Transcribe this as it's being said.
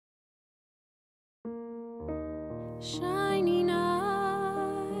shining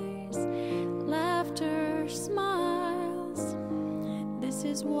eyes, laughter, smiles. This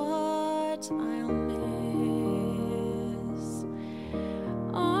is what I'll miss.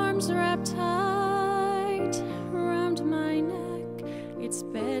 Arms wrapped tight around my neck. It's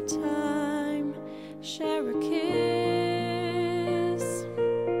bedtime. Share a kiss.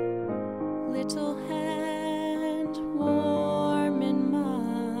 Little hand warm in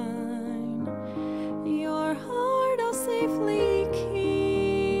mine. Your heart I'll safely keep.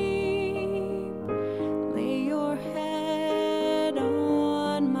 Lay your head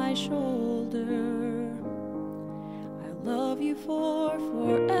on my shoulder. I love you for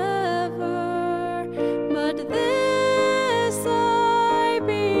forever, but this I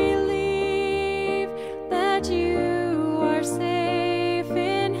believe, that you are safe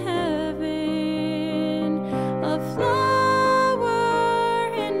in heaven. A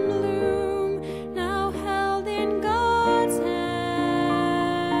flower in bloom, now held in God's hand.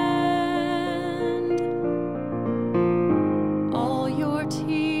 All your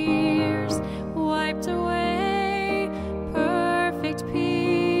tears wiped away, perfect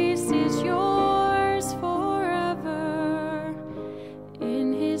peace is yours forever.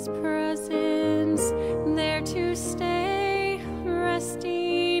 In His presence, there to stay,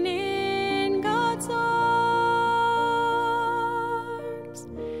 resting in God's arms.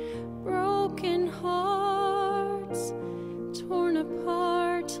 Broken hearts, torn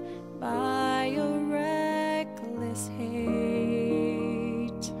apart by a reckless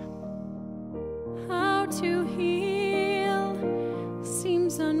hate. How to heal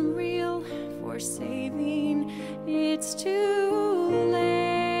seems unreal, for saving it's too late.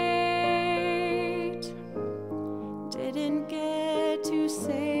 Didn't get to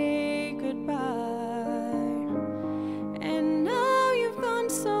say goodbye, and now you've gone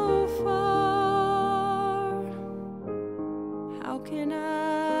so far. How can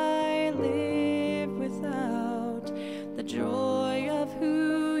I live without the joy of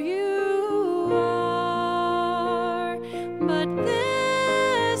who you are? But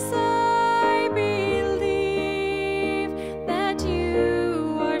this I believe, that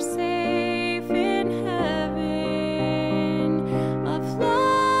you are safe in heaven. A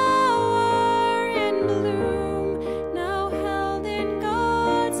flower in bloom, now held in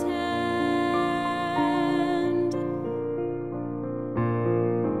God's hand.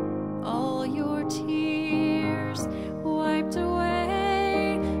 All your tears wiped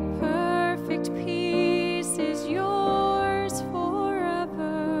away, perfect peace is yours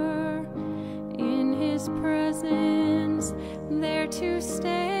forever. In His presence, there to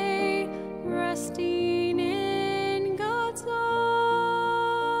stay, resting in God's arms.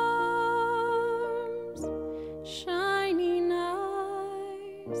 Shining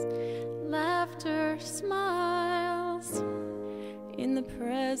eyes, laughter, smiles, in the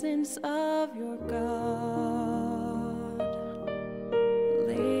presence of your God.